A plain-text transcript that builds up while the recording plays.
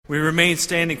We remain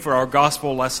standing for our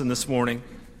gospel lesson this morning,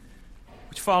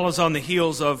 which follows on the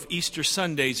heels of Easter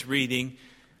Sunday's reading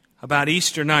about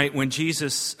Easter night when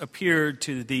Jesus appeared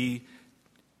to the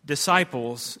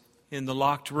disciples in the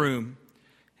locked room.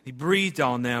 He breathed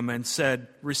on them and said,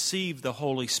 "Receive the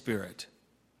Holy Spirit."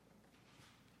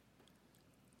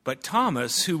 But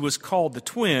Thomas, who was called the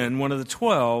twin, one of the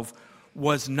 12,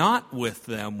 was not with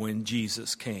them when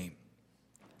Jesus came.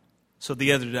 So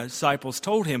the other disciples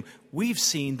told him, "We've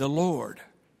seen the Lord."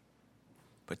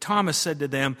 But Thomas said to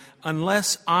them,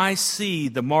 "Unless I see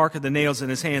the mark of the nails in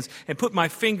his hands, and put my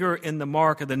finger in the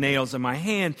mark of the nails and my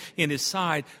hand in his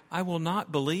side, I will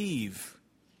not believe."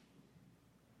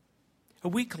 A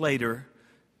week later,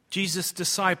 Jesus'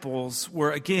 disciples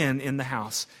were again in the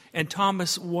house, and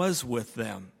Thomas was with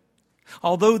them.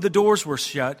 Although the doors were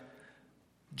shut,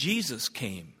 Jesus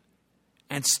came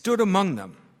and stood among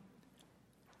them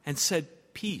and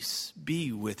said, "Peace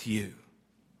be with you."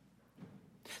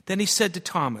 Then he said to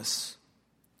Thomas,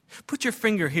 "Put your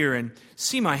finger here and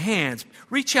see my hands.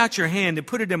 Reach out your hand and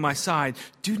put it in my side.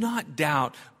 Do not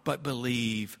doubt, but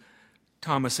believe."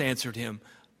 Thomas answered him,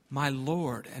 "My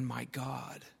Lord and my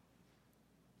God."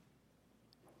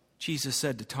 Jesus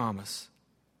said to Thomas,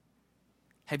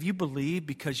 "Have you believed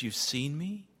because you've seen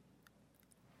me?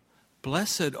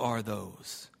 Blessed are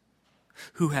those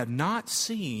who have not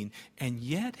seen and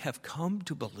yet have come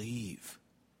to believe."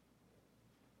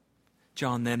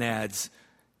 John then adds,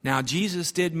 "Now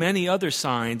Jesus did many other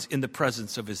signs in the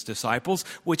presence of his disciples,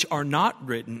 which are not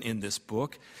written in this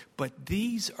book, but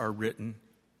these are written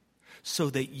so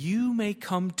that you may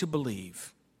come to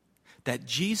believe that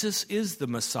Jesus is the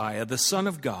Messiah, the Son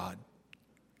of God,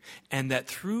 and that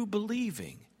through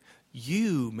believing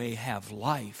you may have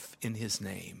life in his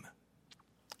name."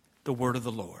 The word of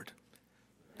the Lord.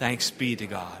 Thanks be to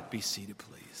God. Be seated,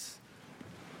 please.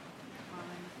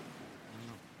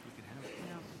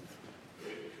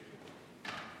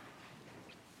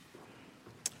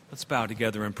 Let's bow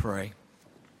together and pray.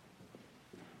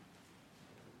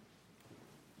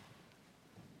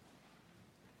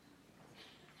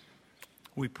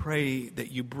 We pray that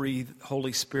you breathe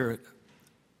Holy Spirit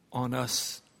on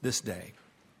us this day.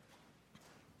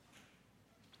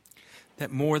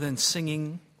 That more than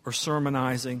singing or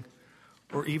sermonizing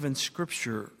or even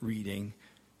scripture reading,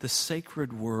 the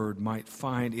sacred word might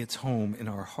find its home in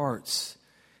our hearts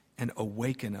and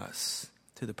awaken us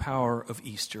to the power of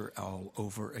Easter all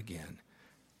over again.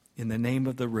 In the name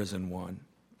of the risen one,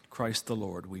 Christ the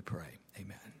Lord, we pray.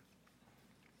 Amen.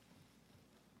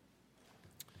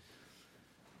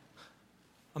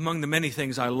 Among the many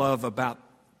things I love about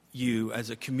you as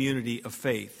a community of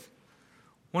faith,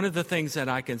 one of the things that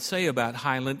I can say about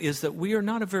Highland is that we are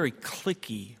not a very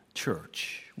cliquey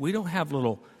church. We don't have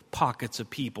little pockets of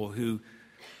people who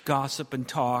gossip and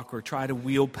talk or try to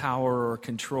wield power or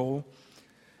control.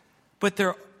 But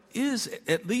there is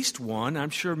at least one, I'm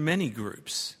sure many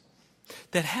groups,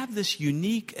 that have this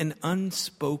unique and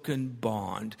unspoken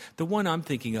bond. The one I'm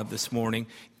thinking of this morning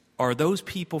are those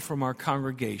people from our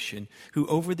congregation who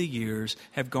over the years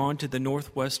have gone to the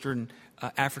northwestern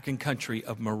African country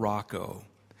of Morocco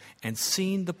and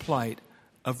seen the plight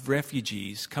of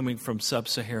refugees coming from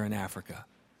sub-Saharan Africa.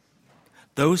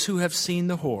 Those who have seen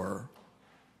the horror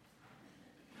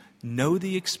know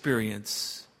the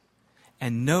experience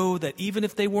and know that even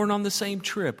if they weren't on the same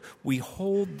trip, we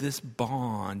hold this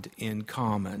bond in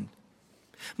common.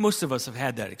 Most of us have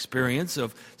had that experience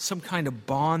of some kind of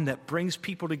bond that brings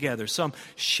people together, some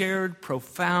shared,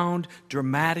 profound,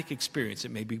 dramatic experience.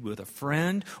 It may be with a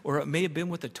friend or it may have been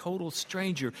with a total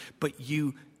stranger, but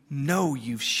you know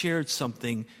you've shared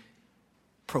something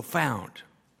profound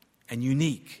and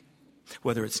unique.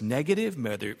 Whether it's negative,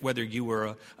 whether you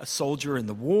were a soldier in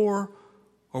the war,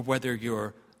 or whether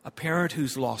you're a parent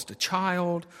who's lost a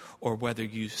child, or whether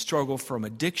you struggle from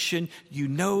addiction, you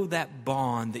know that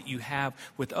bond that you have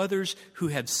with others who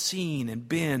have seen and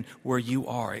been where you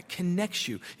are. It connects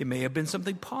you. It may have been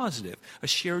something positive, a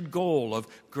shared goal of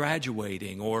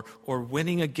graduating or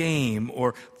winning a game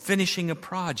or finishing a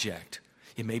project.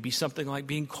 It may be something like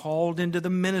being called into the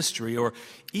ministry, or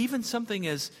even something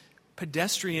as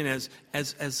pedestrian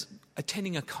as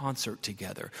attending a concert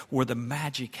together where the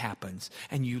magic happens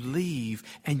and you leave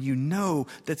and you know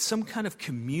that some kind of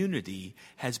community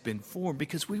has been formed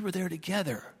because we were there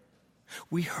together.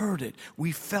 We heard it.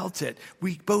 We felt it.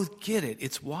 We both get it.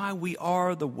 It's why we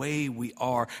are the way we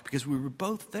are, because we were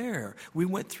both there. We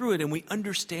went through it and we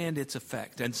understand its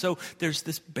effect. And so there's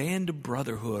this band of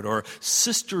brotherhood or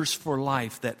sisters for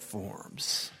life that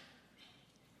forms.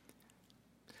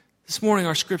 This morning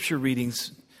our scripture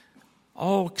readings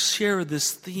all share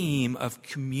this theme of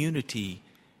community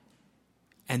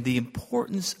and the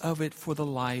importance of it for the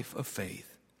life of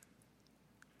faith.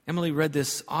 Emily read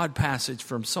this odd passage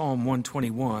from Psalm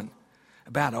 121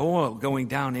 about oil going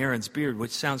down Aaron's beard,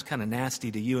 which sounds kind of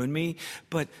nasty to you and me,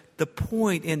 but the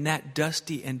point in that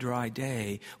dusty and dry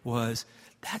day was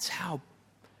that's how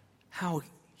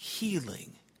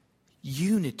healing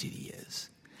unity is.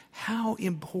 How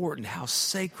important, how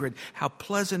sacred, how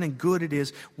pleasant and good it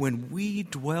is when we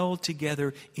dwell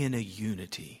together in a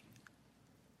unity.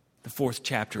 The 4th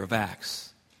chapter of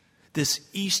Acts. This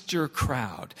Easter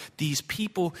crowd, these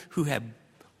people who have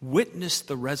witnessed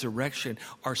the resurrection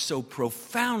are so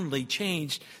profoundly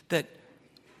changed that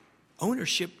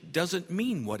ownership doesn't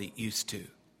mean what it used to.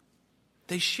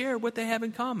 They share what they have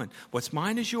in common. What's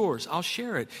mine is yours. I'll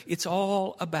share it. It's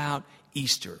all about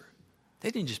Easter. They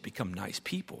didn't just become nice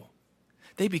people.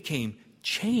 They became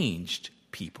changed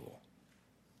people.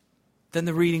 Then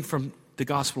the reading from the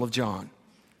Gospel of John,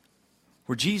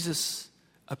 where Jesus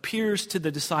appears to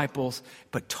the disciples,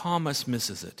 but Thomas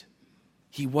misses it.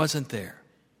 He wasn't there.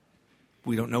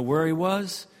 We don't know where he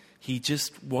was. He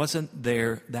just wasn't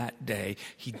there that day.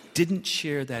 He didn't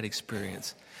share that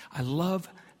experience. I love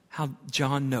how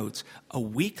John notes, a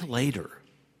week later,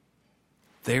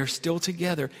 they're still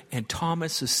together, and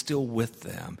Thomas is still with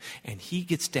them. And he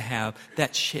gets to have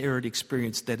that shared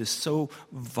experience that is so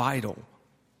vital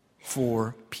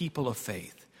for people of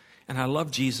faith. And I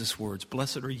love Jesus' words,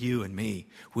 blessed are you and me.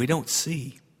 We don't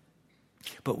see,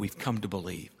 but we've come to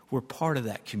believe. We're part of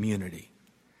that community.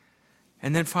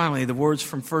 And then finally, the words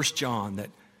from 1 John that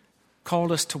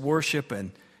called us to worship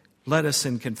and led us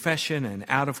in confession and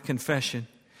out of confession.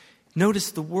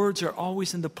 Notice the words are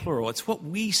always in the plural. It's what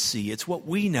we see. It's what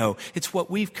we know. It's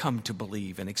what we've come to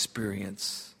believe and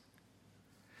experience.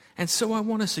 And so I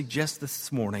want to suggest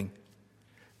this morning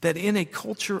that in a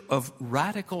culture of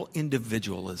radical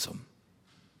individualism,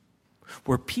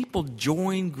 where people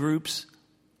join groups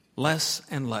less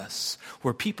and less,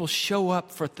 where people show up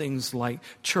for things like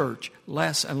church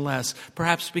less and less,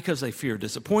 perhaps because they fear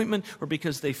disappointment or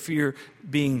because they fear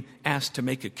being asked to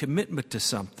make a commitment to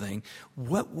something,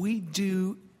 what we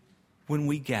do when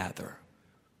we gather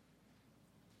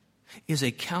is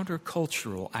a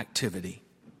countercultural activity.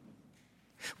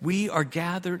 We are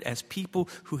gathered as people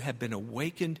who have been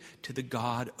awakened to the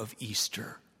God of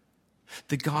Easter,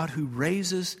 the God who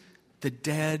raises the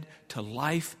dead to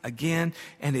life again,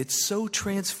 and it's so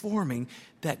transforming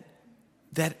that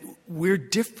we're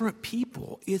different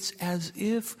people. It's as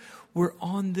if we're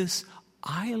on this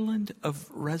island of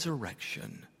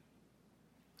resurrection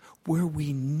where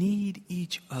we need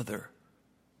each other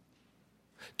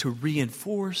to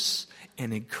reinforce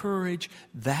and encourage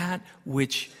that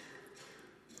which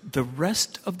the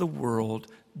rest of the world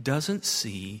doesn't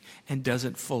see and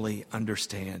doesn't fully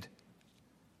understand.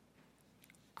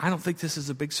 I don't think this is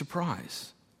a big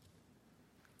surprise.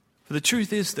 For the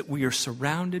truth is that we are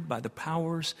surrounded by the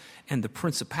powers and the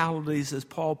principalities, as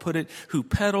Paul put it, who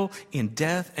peddle in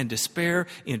death and despair,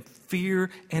 in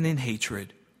fear and in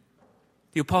hatred.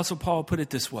 The Apostle Paul put it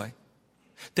this way,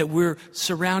 that we're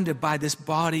surrounded by this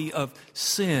body of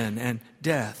sin and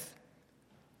death.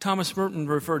 Thomas Merton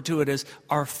referred to it as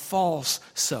our false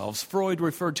selves. Freud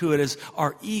referred to it as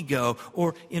our ego,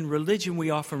 or in religion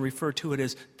we often refer to it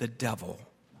as the devil.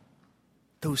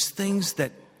 Those things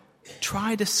that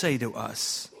try to say to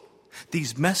us,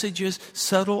 these messages,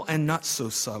 subtle and not so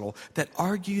subtle, that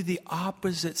argue the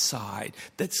opposite side,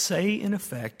 that say, in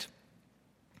effect,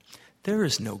 there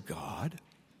is no God.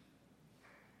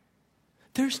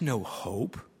 There's no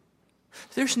hope.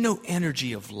 There's no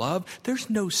energy of love. There's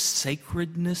no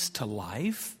sacredness to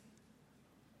life.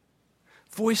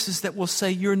 Voices that will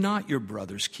say you're not your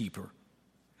brother's keeper.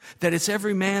 That it's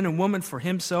every man and woman for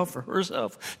himself or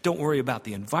herself. Don't worry about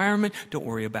the environment. Don't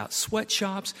worry about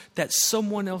sweatshops. That's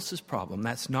someone else's problem.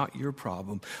 That's not your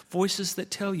problem. Voices that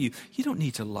tell you, you don't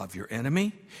need to love your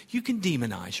enemy. You can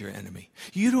demonize your enemy.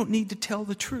 You don't need to tell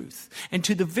the truth. And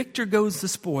to the victor goes the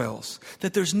spoils.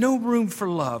 That there's no room for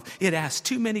love. It asks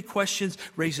too many questions,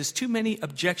 raises too many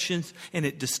objections, and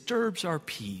it disturbs our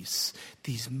peace.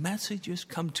 These messages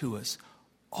come to us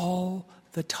all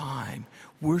the time.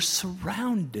 We're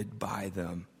surrounded by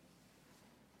them.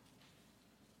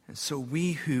 And so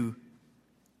we who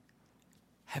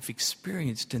have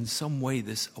experienced in some way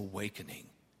this awakening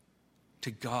to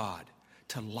God,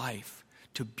 to life,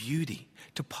 to beauty,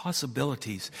 to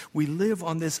possibilities, we live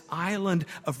on this island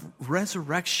of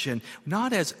resurrection,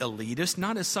 not as elitist,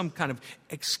 not as some kind of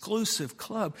exclusive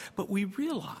club, but we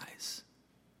realize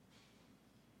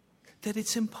that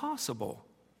it's impossible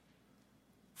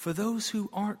for those who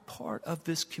aren't part of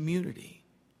this community.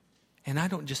 And I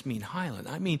don't just mean Highland.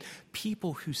 I mean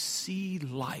people who see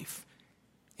life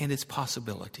and its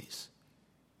possibilities.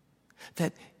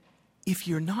 That if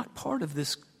you're not part of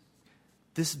this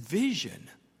vision,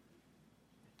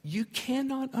 you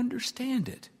cannot understand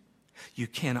it. You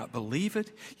cannot believe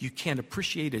it. You can't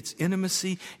appreciate its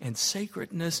intimacy and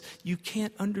sacredness. You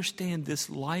can't understand this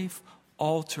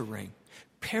life-altering,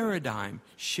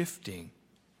 paradigm-shifting,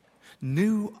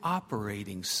 new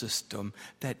operating system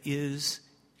that is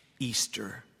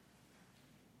Easter.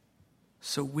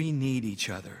 So we need each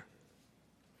other.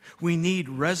 We need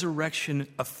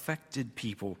resurrection-affected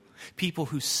people, people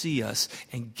who see us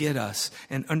and get us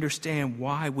and understand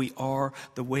why we are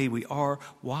the way we are,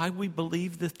 why we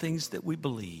believe the things that we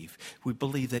believe. We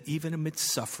believe that even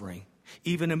amidst suffering,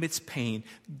 even amidst pain,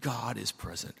 God is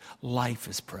present, life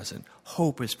is present,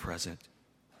 hope is present.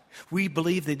 We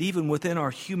believe that even within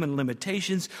our human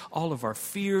limitations, all of our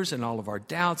fears and all of our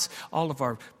doubts, all of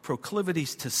our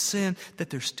proclivities to sin, that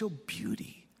there's still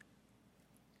beauty.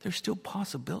 There's still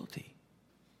possibility.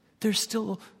 There's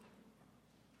still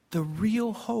the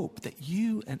real hope that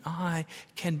you and I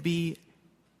can be,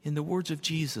 in the words of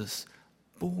Jesus,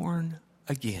 born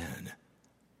again,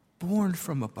 born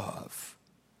from above.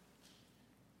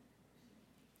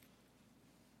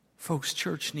 Folks,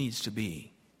 church needs to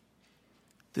be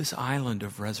this island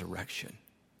of resurrection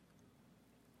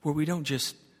where we don't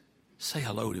just say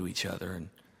hello to each other and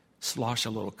slosh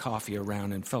a little coffee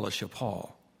around in Fellowship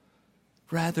Hall.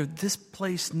 Rather, this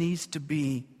place needs to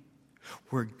be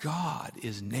where God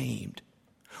is named,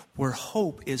 where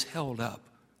hope is held up,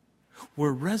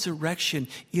 where resurrection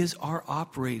is our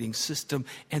operating system,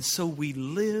 and so we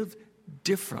live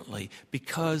differently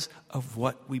because of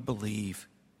what we believe.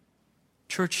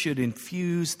 Church should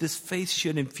infuse, this faith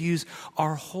should infuse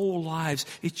our whole lives.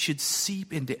 It should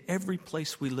seep into every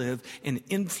place we live and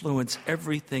influence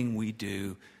everything we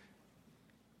do.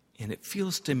 And it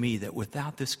feels to me that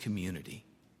without this community,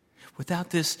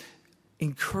 without this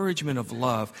encouragement of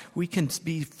love, we can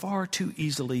be far too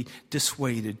easily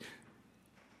dissuaded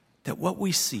that what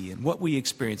we see and what we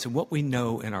experience and what we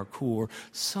know in our core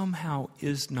somehow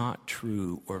is not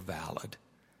true or valid.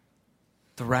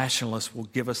 The rationalists will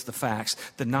give us the facts.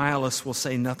 The nihilists will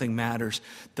say nothing matters.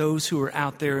 Those who are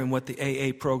out there in what the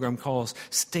AA program calls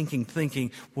stinking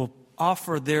thinking will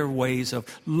offer their ways of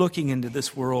looking into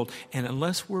this world. And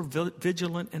unless we're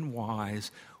vigilant and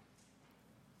wise,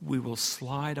 we will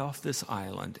slide off this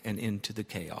island and into the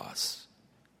chaos.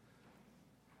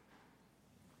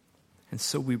 And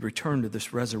so we return to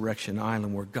this resurrection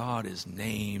island where God is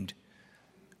named,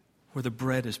 where the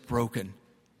bread is broken,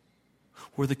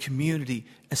 where the community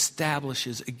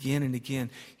establishes again and again,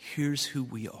 here's who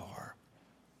we are.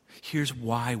 Here's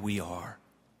why we are.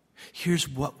 Here's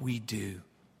what we do.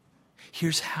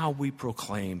 Here's how we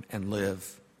proclaim and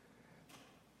live.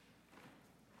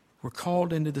 We're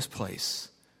called into this place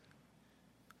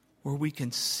where we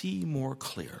can see more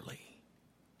clearly.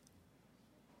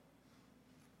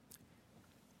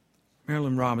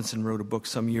 Marilyn Robinson wrote a book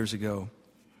some years ago,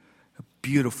 a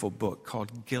beautiful book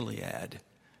called Gilead.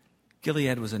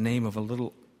 Gilead was the name of a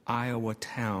little Iowa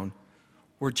town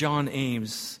where John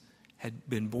Ames had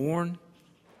been born,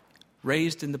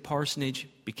 raised in the parsonage,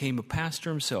 became a pastor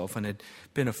himself, and had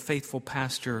been a faithful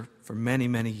pastor for many,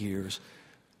 many years.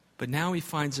 But now he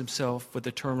finds himself with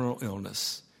a terminal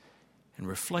illness and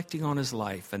reflecting on his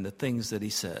life and the things that he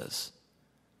says.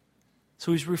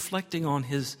 So he's reflecting on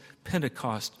his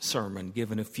Pentecost sermon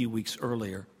given a few weeks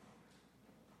earlier,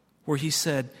 where he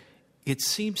said, "It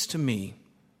seems to me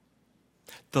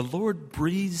the Lord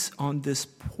breathes on this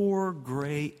poor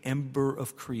gray ember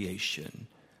of creation,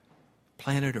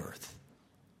 planet Earth,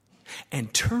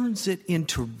 and turns it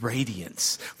into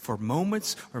radiance for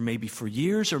moments or maybe for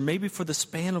years or maybe for the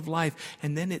span of life,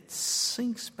 and then it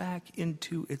sinks back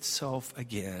into itself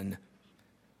again.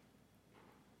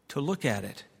 To look at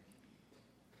it,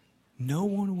 no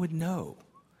one would know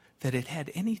that it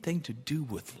had anything to do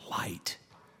with light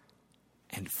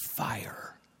and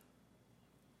fire.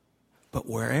 But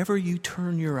wherever you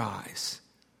turn your eyes,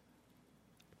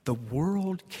 the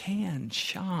world can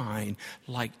shine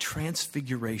like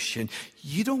transfiguration.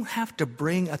 You don't have to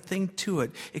bring a thing to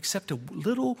it except a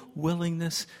little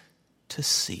willingness to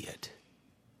see it.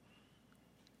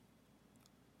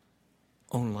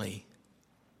 Only,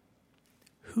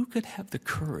 who could have the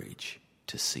courage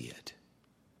to see it?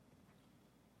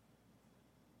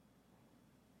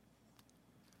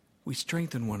 We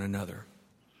strengthen one another.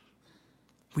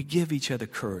 We give each other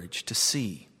courage to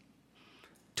see,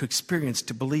 to experience,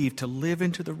 to believe, to live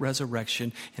into the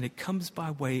resurrection, and it comes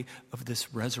by way of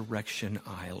this resurrection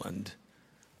island.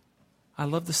 I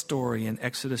love the story in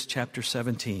Exodus chapter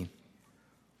 17,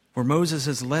 where Moses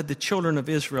has led the children of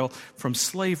Israel from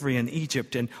slavery in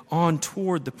Egypt and on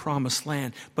toward the promised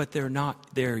land. But they're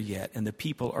not there yet, and the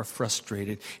people are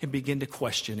frustrated and begin to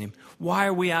question him. Why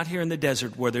are we out here in the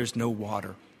desert where there's no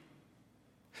water?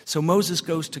 So Moses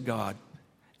goes to God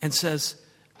and says,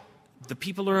 the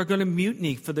people are going to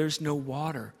mutiny for there's no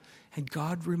water. And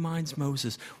God reminds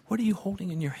Moses, what are you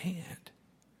holding in your hand?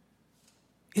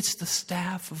 It's the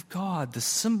staff of God, the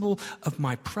symbol of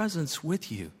my presence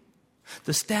with you.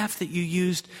 The staff that you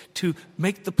used to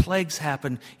make the plagues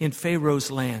happen in Pharaoh's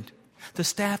land. The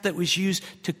staff that was used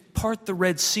to part the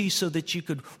Red Sea so that you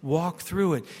could walk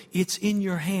through it. It's in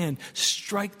your hand.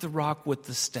 Strike the rock with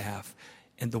the staff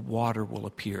and the water will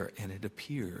appear. And it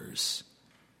appears.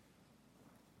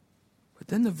 But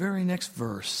then the very next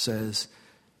verse says,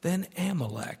 then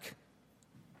Amalek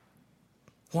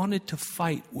wanted to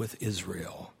fight with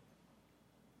Israel.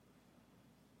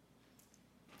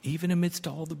 Even amidst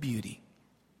all the beauty,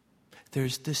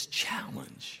 there's this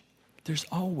challenge. There's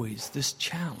always this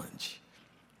challenge.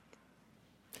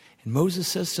 And Moses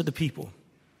says to the people,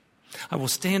 I will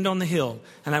stand on the hill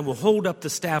and I will hold up the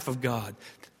staff of God,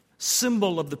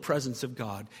 symbol of the presence of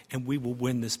God, and we will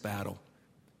win this battle.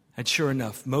 And sure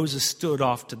enough, Moses stood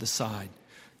off to the side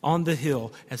on the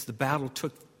hill as the battle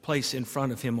took place in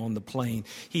front of him on the plain.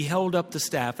 He held up the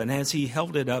staff, and as he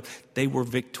held it up, they were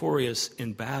victorious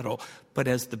in battle. But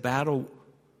as the battle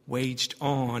waged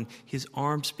on, his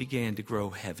arms began to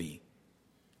grow heavy,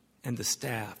 and the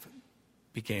staff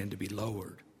began to be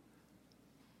lowered.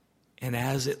 And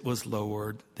as it was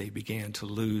lowered, they began to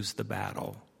lose the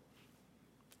battle.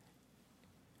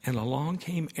 And along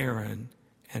came Aaron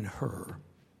and Hur,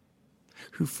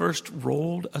 who first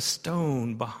rolled a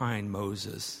stone behind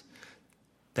Moses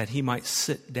that he might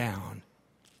sit down.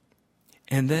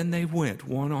 And then they went,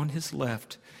 one on his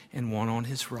left and one on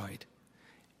his right,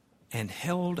 and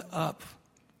held up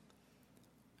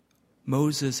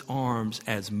Moses' arms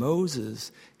as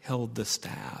Moses held the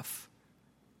staff,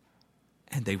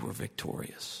 and they were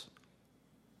victorious.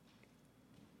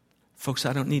 Folks,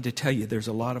 I don't need to tell you there's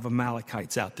a lot of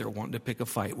Amalekites out there wanting to pick a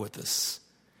fight with us.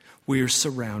 We are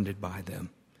surrounded by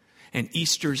them. And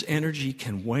Easter's energy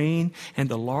can wane, and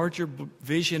the larger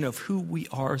vision of who we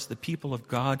are as the people of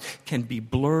God can be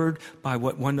blurred by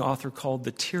what one author called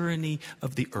the tyranny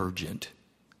of the urgent.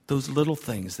 Those little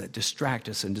things that distract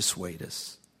us and dissuade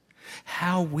us.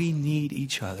 How we need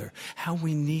each other. How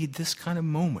we need this kind of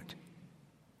moment.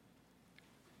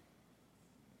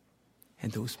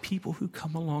 And those people who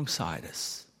come alongside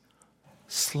us,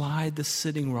 slide the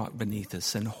sitting rock beneath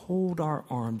us and hold our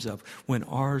arms up when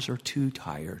ours are too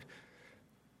tired,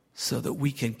 so that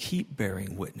we can keep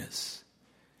bearing witness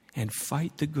and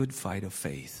fight the good fight of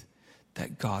faith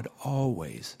that God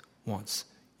always wants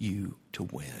you to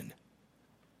win.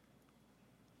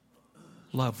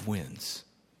 Love wins.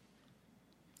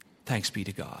 Thanks be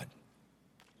to God.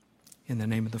 In the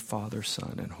name of the Father,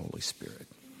 Son, and Holy Spirit.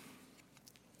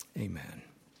 Amen.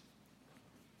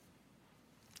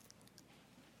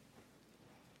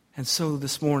 And so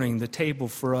this morning, the table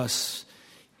for us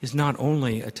is not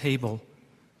only a table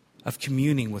of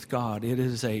communing with God, it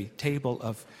is a table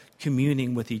of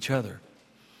communing with each other.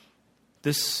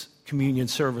 This communion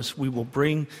service, we will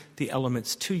bring the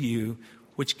elements to you,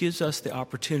 which gives us the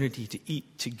opportunity to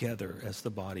eat together as the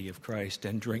body of Christ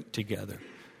and drink together.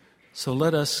 So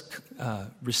let us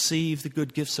receive the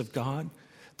good gifts of God.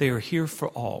 They are here for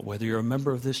all, whether you're a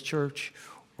member of this church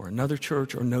or another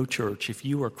church or no church. If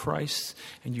you are Christ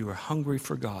and you are hungry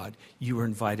for God, you are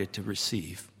invited to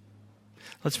receive.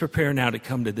 Let's prepare now to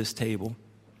come to this table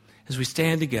as we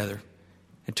stand together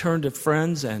and turn to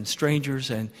friends and strangers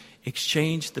and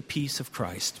exchange the peace of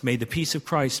Christ. May the peace of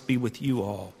Christ be with you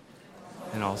all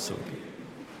and also with you.